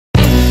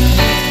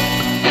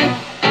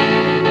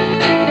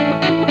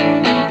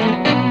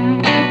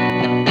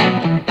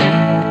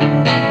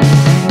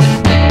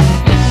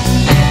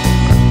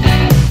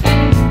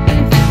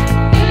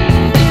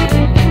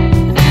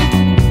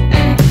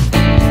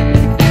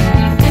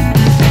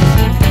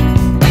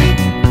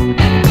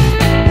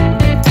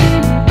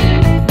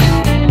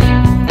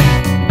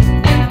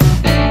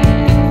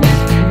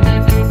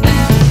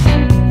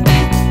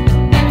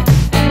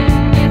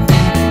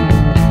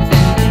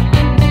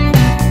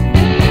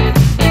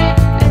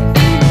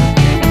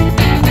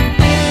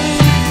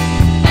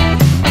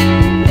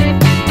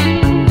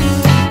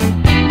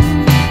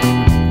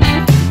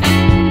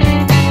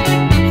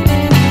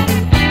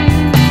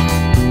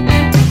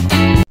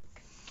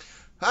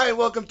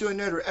welcome to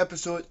another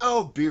episode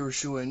of Beer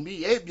Show and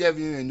Me. Et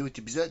bienvenue à un autre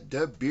épisode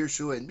de Beer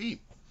Show and Me.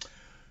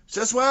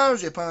 Ce soir,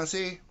 j'ai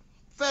pensé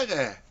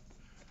faire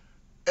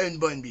une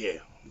bonne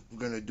bière. We're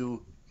gonna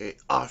do an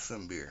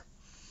awesome beer.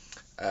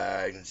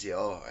 You can see,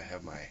 I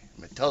have my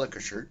Metallica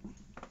shirt.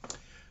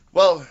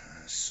 Well,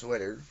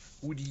 sweater,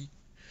 hoodie.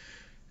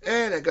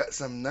 And I got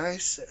some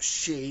nice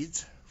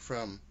shades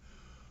from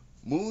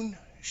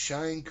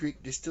Moonshine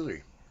Creek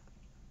Distillery.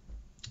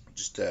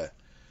 Just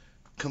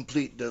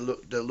complete the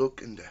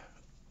look and the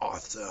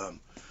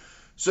awesome.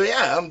 So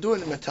yeah, I'm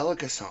doing a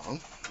Metallica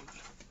song.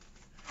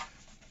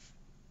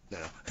 No,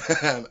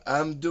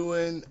 I'm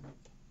doing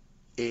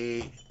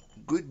a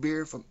good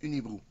beer from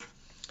Unibroue.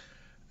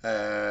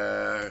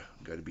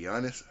 Gotta be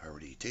honest, I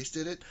already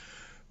tasted it,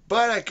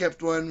 but I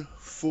kept one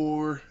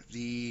for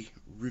the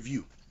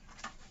review.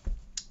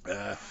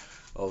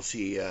 I'll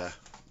see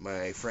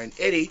my friend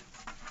Eddie.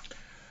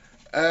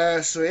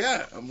 So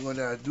yeah, I'm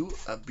gonna do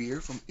a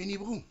beer from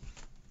Unibroue.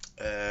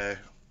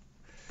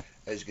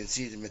 As you can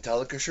see, the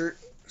Metallica shirt,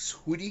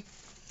 hoodie,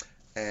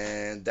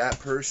 and that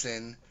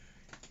person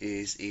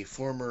is a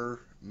former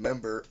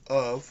member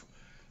of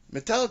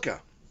Metallica,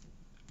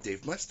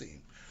 Dave Mustaine.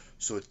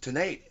 So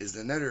tonight is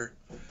another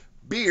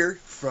beer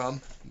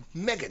from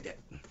Megadeth.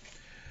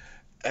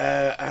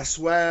 À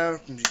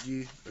soir, comme j'ai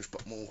dit, je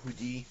porte mon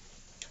hoodie,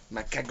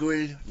 ma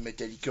cagoule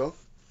Metallica.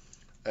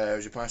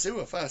 J'ai pensé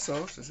à faire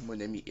ça. Ça, c'est mon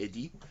ami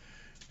Eddie.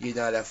 Il est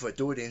dans la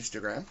photo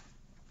d'Instagram.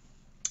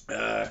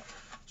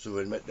 Je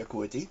vais le mettre de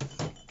côté.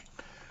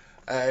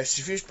 Il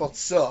suffit que je porte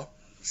ça.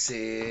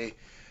 C'est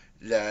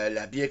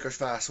la bière que je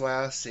fais à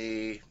soir.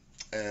 C'est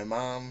un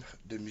membre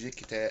de musique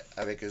qui était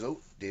avec eux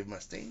autres, Dave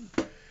Mustaine.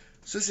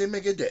 Ça, c'est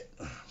Megadeth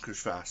que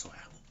je fais à soir.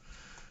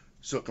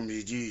 Ça, comme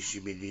j'ai dit, j'ai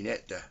mes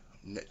lunettes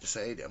de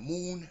soleil de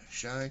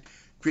Moonshine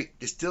Creek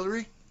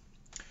Distillery.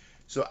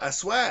 Ça, à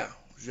soir,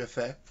 je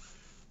fais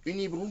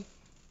Unibroue,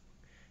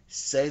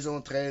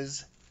 Saison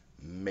 13,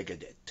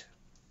 Megadeth.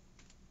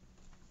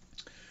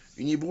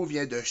 Unibroue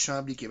vient de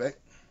Chambly, Québec.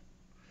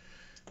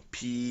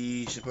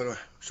 Puis, c'est pas loin.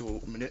 C'est aux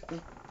minutes.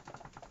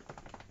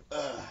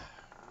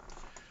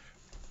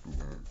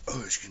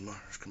 Oh, excuse-moi,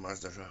 je commence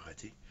déjà à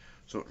rater.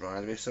 So, je vais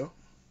enlever ça.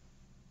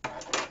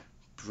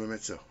 Puis, je vais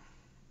mettre ça.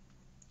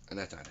 En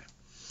attendant.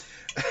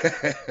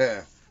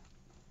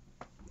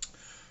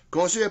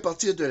 Conçu à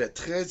partir de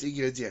 13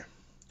 ingrédients.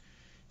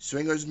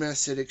 Soigneusement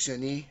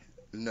sélectionné,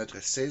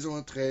 notre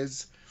saison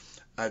 13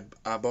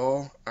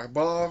 arbore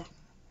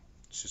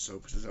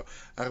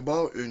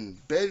une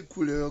belle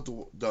couleur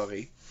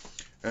dorée,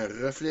 un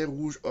reflet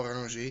rouge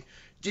orangé,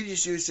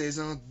 délicieuse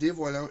saison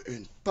dévoilant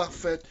une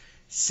parfaite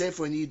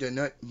symphonie de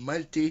notes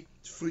maltées,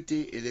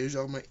 fruitées et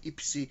légèrement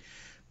épicées,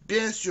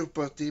 bien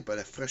supportées par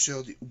la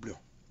fraîcheur des houblons.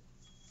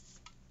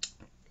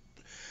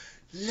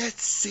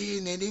 Let's say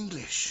it in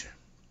English.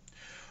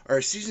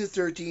 Our season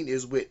 13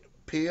 is with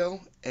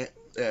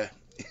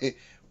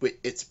with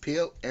its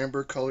pale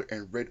amber color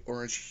and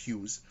red-orange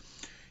hues,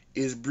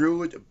 is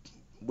brewed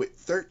with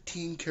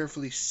 13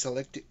 carefully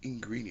selected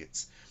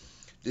ingredients.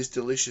 This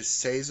delicious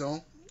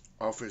Saison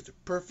offers the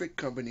perfect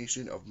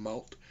combination of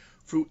malt,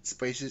 fruit,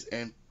 spices,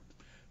 and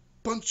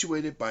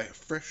punctuated by a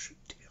fresh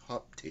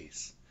hop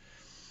taste.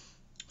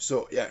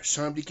 So yeah,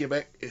 Chambly,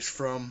 Quebec is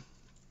from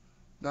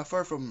not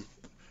far from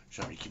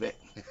Chambly, Quebec.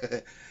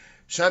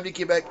 Chambly,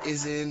 Quebec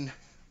is in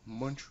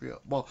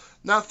Montreal. Well,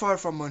 not far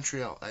from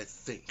Montreal, I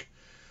think.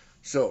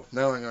 So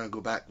now I'm gonna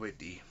go back with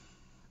keep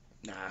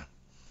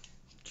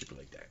it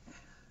like that.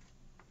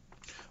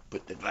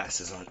 Put the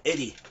glasses on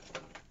Eddie.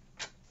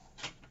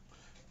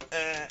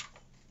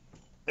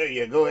 There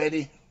you go,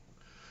 Eddie.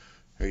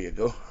 There you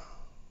go.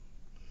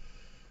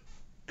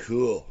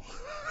 Cool.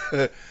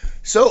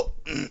 So,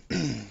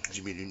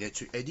 j'ai mes lunettes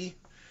sur Eddie.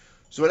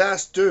 So là,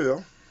 cette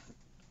heure,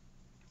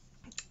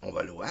 on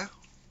va le voir,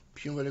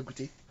 puis on va le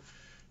goûter.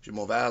 J'ai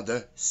mon verre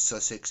de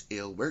Sussex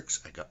Ale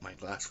Works. I got my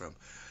glass from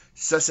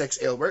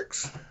Sussex Ale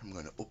Works. I'm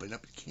going to open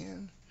up the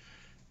can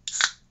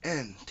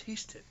and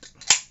taste it.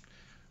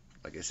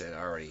 Like I said, I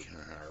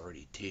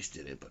already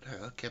tasted it, but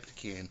I kept the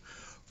can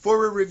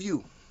for a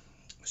review.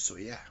 So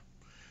yeah,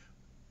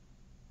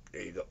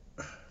 there you go.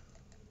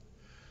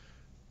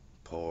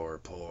 Pour.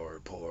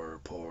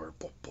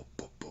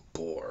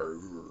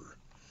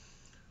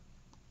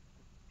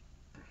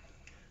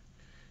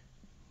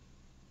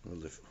 Will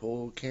the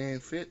whole can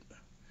fit?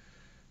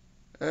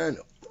 I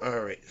know.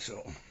 Alright,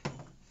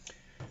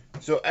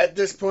 so at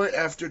this point,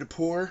 after the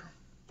pour,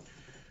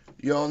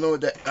 you all know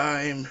that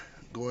I'm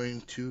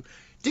going to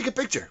take a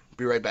picture.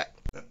 Be right back.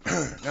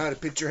 Now the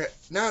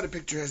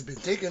picture has been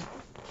taken.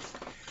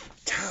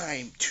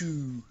 Time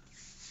to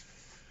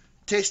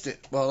taste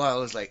it. Well, I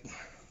was like,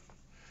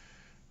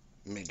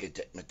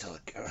 Megadeth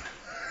Metallica.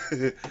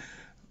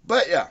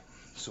 But yeah,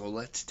 so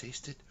let's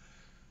taste it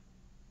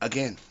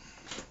again.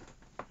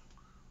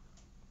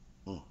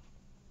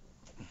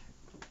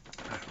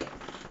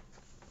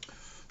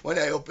 When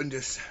I opened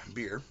this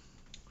beer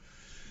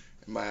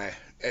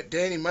at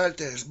Danny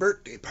Malta's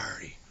birthday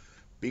party,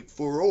 Big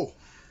 4-0,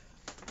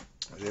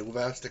 j'ai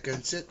ouvert cette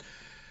cancette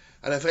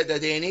à la fête de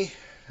Danny,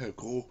 un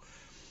gros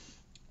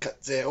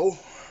 4-0.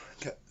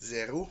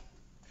 4-0.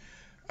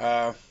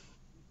 Euh,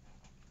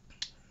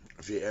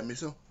 j'ai aimé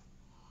ça.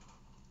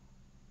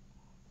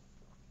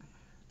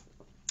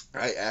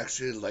 I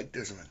actually like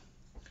this one.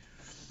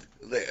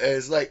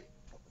 It's like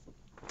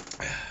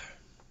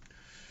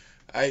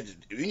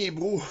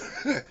Unibroue.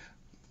 I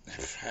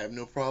have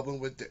no problem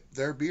with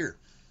their beer.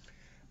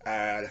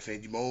 La fin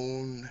du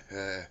monde.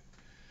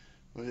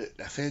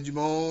 La fin du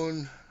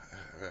monde.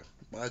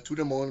 Tout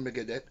le monde,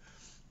 Megadeth.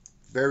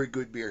 Very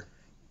good beer.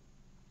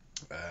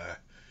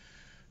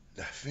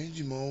 La fin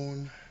du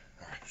monde.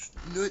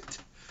 Snoot.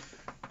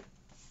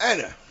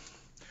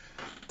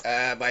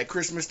 And by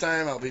Christmas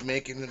time, I'll be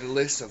making a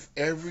list of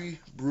every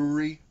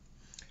brewery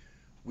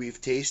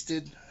we've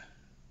tasted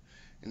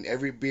and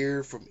every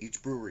beer from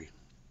each brewery.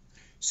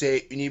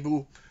 Say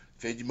Unibroue,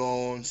 Fin du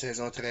Monde,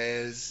 Saison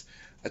 13,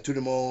 À Tout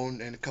le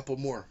Monde, and a couple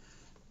more.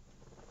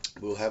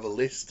 We'll have a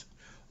list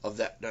of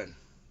that done.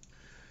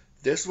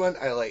 This one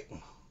I like.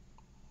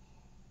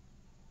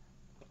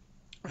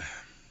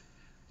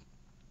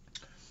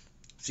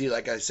 See,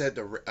 like I said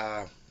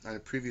on a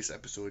previous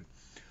episode,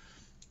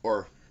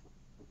 or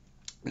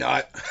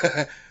not,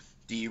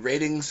 the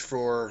ratings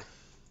for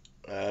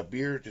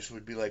beer, this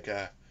would be like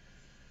a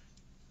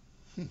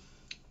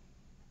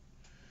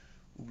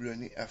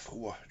houblonné à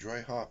froid,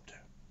 dry hopped.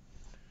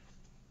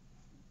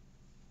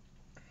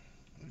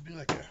 It would be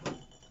like a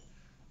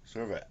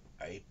sort of a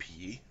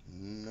IPA.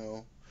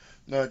 No,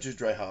 just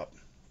dry hop.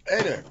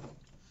 Anyway,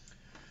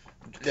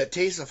 the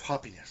taste of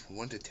hoppiness,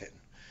 1 to 10.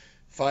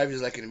 5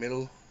 is like in the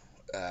middle.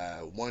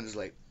 1 is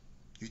like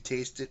you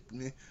taste it.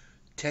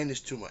 10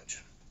 is too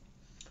much.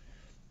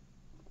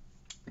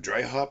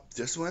 Dry hop,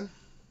 this one.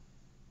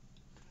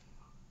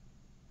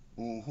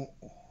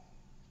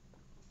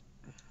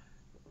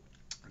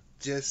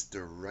 Just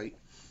the right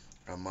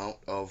amount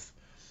of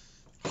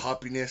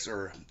hoppiness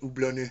or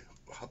houblonné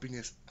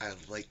hoppiness I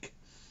like.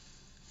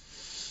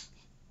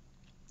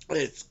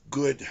 It's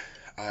good.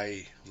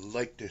 I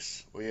like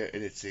this. Oh yeah,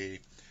 and it's a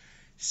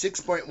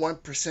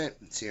 6.1%.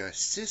 C'est un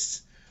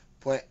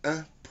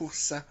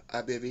 6.1%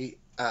 ABV,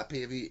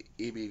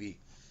 ABV.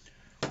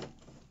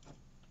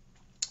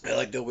 I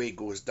like the way it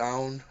goes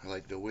down. I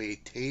like the way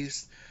it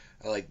tastes.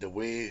 I like the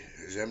way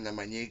j'aime la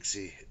manière que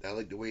c'est. I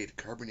like the way the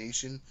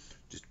carbonation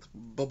just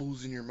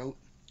bubbles in your mouth.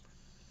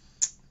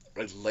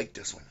 I like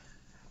this one.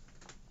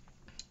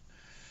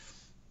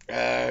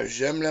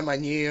 J'aime la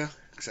manière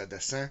que ça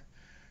descend,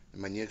 la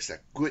manière que ça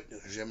goûte.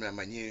 J'aime la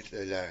manière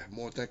de la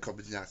montée en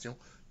carbonation.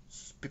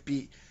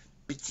 Petit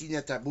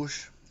dans ta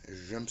bouche.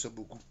 J'aime ça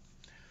beaucoup.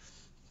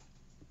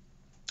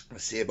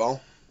 C'est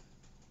bon.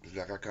 Je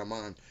le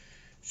recommande.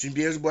 C'est une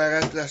bière que je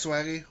boirais toute la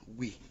soirée?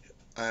 Oui.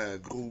 Un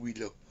gros oui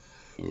là.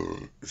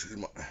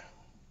 Excuse-moi.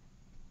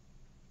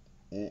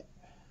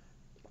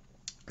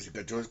 C'est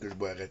quelque chose que je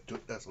boirais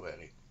toute la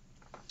soirée.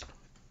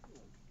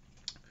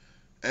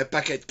 Un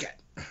paquet de 4,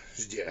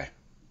 je dirais.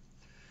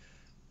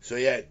 So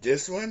yeah,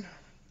 this one,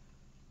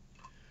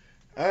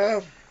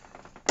 I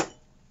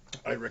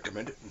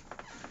recommend it.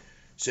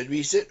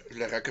 Celui-ci, je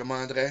le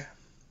recommanderais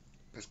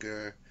parce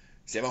que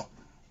c'est bon.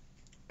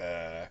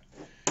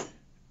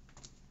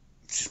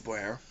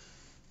 6.1.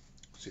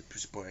 C'est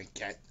plus pas un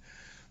 4.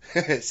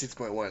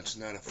 6.1, it's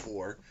not a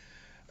 4.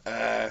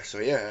 So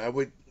yeah, I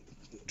would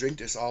drink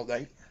this all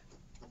night.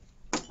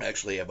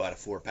 Actually, I bought a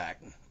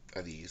 4-pack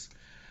of these.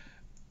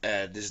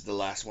 This is the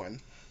last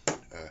one.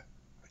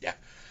 Yeah.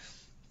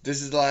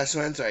 This is the last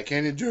one, so I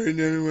can't enjoy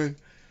another one.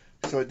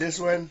 So this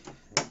one,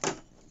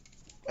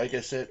 like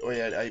I said, oh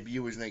yeah, the IBU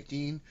was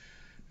 19.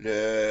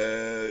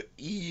 Le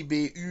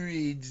IBU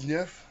est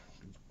 19,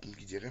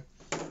 je dirais.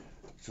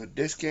 So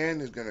this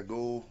can is gonna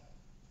go,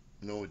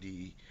 no,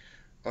 the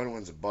other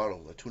one's a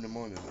bottle. The Tout le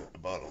Monde is a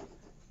bottle.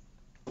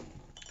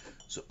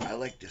 So I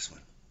like this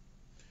one.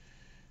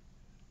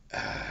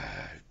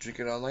 Drink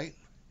it all night?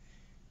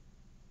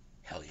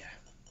 Hell yeah.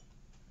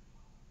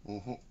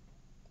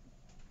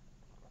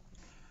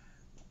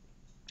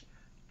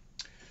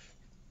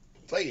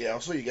 It's like,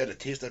 also you got a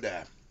taste of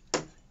the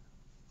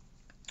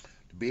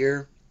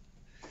beer.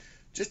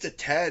 Just a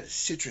tad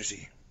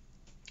citrusy.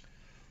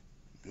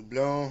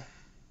 Blanc.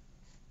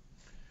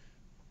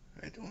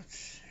 I don't,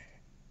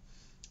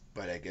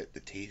 but I get the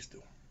taste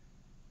though.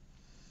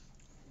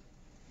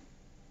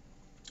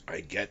 I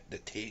get the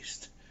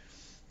taste.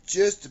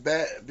 Just a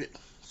bit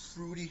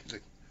fruity,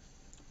 like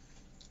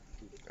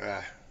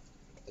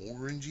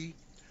orangey,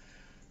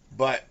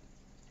 but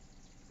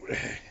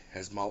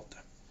has malt.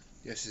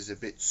 This is a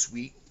bit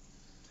sweet.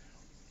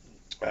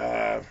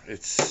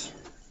 It's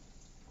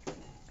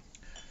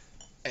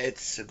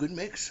a good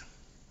mix.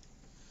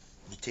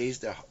 You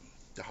taste the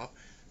hop.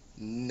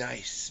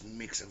 Nice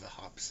mix of the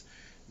hops.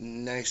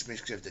 Nice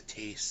mix of the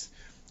taste,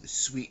 the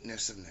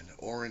sweetness, and then the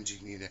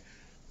orangey.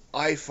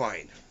 I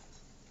find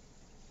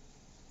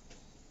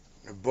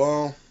un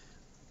bon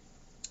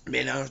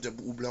mélange de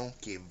houblon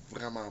qui est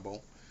vraiment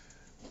bon.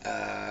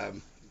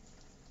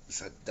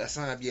 Ça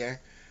descend bien,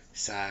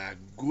 ça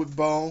goûte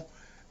bon.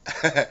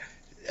 Comme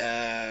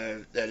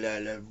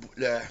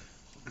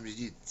je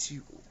dis,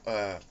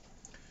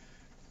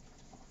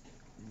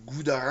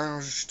 goût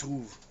d'orange, je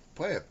trouve.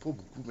 Pas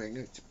beaucoup, mais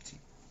un petit petit.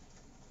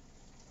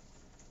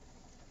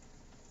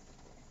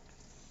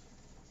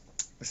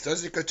 Ça,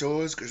 c'est quelque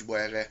chose que je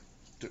boirais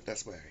toute la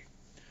soirée.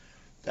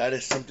 That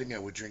is something I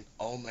would drink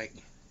all night.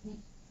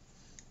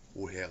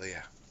 Oh, hell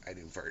yeah. I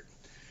didn't fart.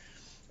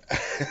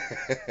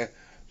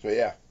 So,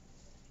 yeah.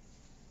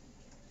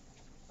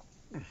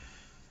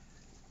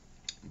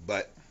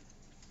 But,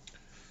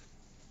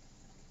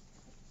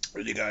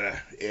 you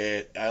gotta,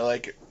 I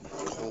like it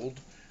cold,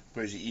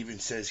 because it even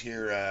says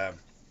here,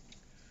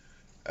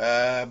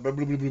 blah, blah,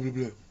 blah, blah, blah,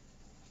 blah.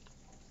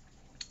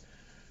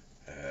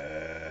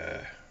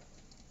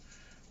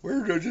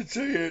 Where does it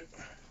say it?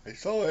 I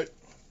saw it.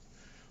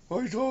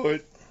 I saw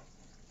it.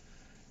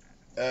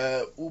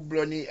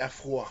 Houblonné à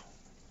froid.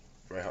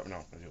 Right,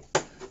 no.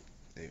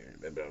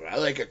 I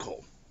like it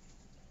cold.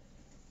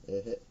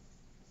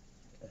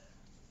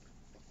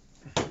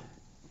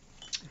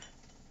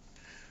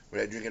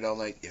 Would I drink it all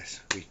night?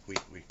 Yes. Oui.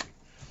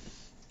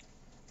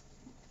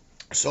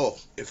 So,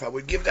 if I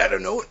would give that a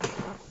note,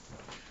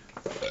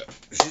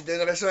 je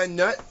donnerais ça une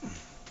note.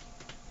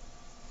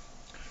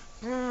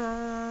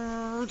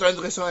 Je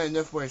donnerais ça un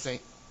 9.5.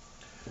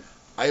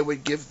 I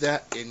would give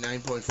that a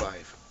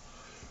 9.5.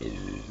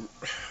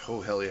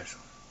 Oh, hell yes.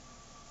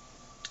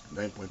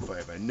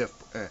 9.5 and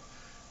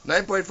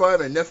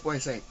 9.5 and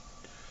 9.5.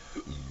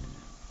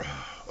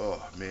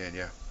 Oh, man,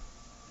 yeah.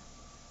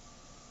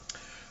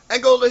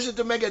 And go listen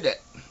to Megadeth.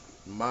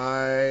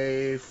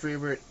 My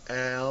favorite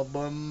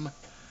album.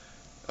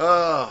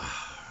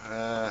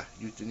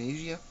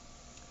 Euthanasia.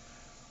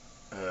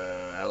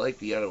 I like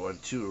the other one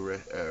too,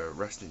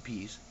 Rest in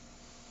Peace.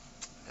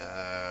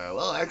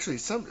 Well, actually,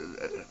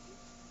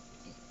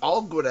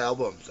 all good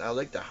albums. I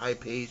like the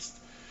high-paced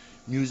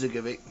music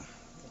of it.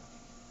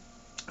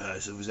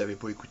 Si vous avez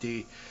pas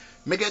écouté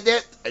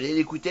Megadeth, allez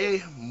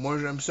l'écouter. Moi,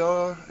 j'aime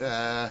ça.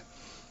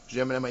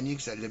 J'aime la manière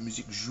que la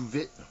musique joue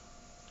vite.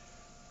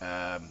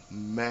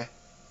 Mais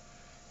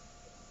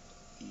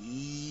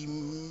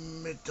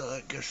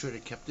Metallica should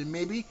have kept it,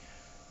 maybe.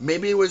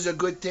 Maybe it was a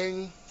good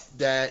thing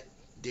that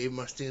Dave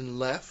Mustaine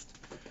left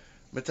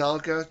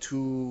Metallica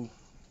to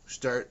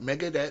start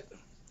Megadeth.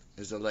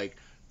 Is it like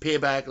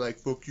payback, like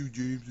fuck you,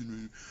 James,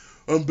 and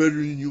I'm better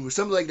than you, or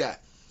something like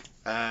that.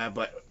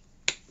 But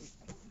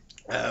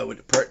with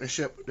the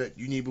partnership that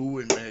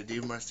Unibroue and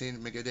Dave Mustaine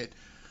and Megadeth,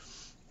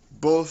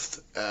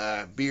 both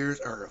beers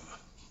are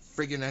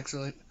friggin'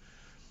 excellent.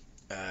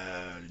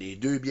 Les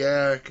deux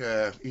bières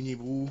que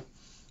Unibroue,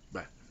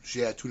 ben,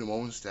 j'ai à tout le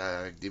monde, c'était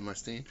avec Dave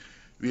Mustaine.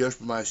 Lui, là, je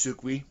peux m'en sûr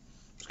que oui,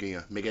 parce qu'il y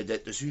a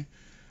Megadeth dessus.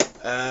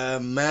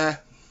 Mais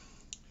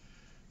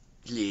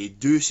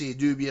ces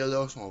deux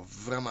bières-là sont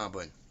vraiment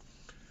bonnes.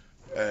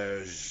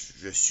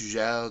 Je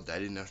suggère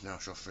d'aller en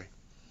chercher.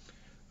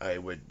 I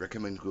would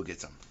recommend go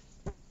get some.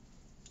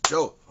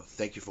 So,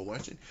 thank you for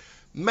watching.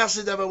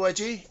 Merci d'avoir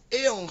watché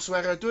et on se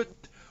verra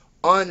toutes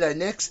on la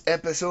next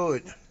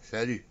episode.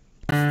 Salut!